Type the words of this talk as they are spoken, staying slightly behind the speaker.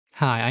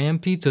Hi, I am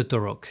Peter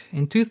Torok.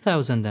 In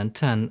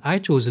 2010, I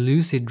chose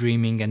lucid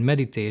dreaming and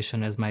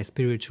meditation as my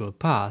spiritual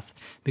path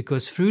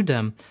because through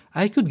them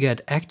I could get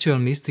actual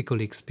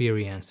mystical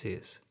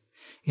experiences.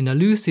 In a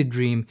lucid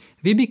dream,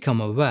 we become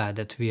aware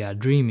that we are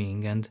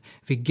dreaming and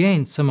we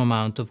gain some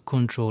amount of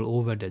control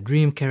over the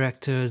dream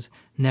characters,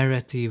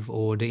 narrative,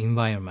 or the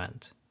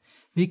environment.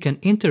 We can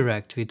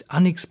interact with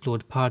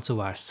unexplored parts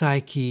of our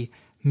psyche,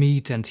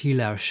 meet and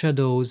heal our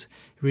shadows,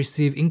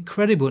 receive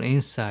incredible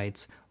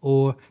insights,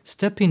 or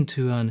step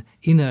into an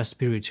inner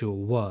spiritual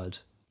world.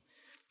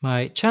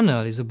 My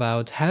channel is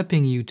about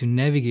helping you to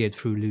navigate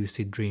through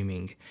lucid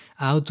dreaming,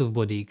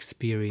 out-of-body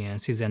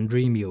experiences, and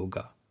dream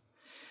yoga.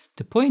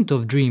 The point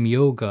of dream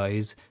yoga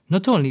is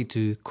not only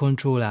to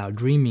control our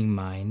dreaming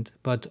mind,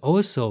 but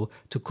also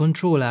to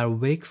control our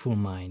wakeful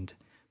mind,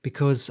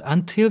 because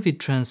until we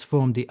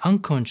transform the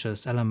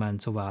unconscious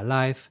elements of our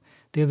life,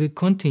 they will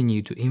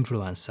continue to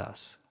influence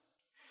us.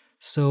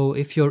 So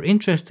if you're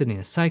interested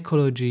in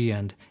psychology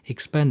and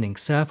expanding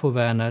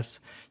self-awareness,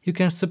 you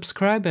can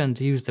subscribe and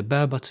use the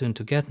bell button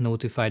to get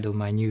notified of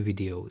my new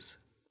videos.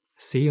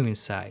 See you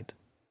inside.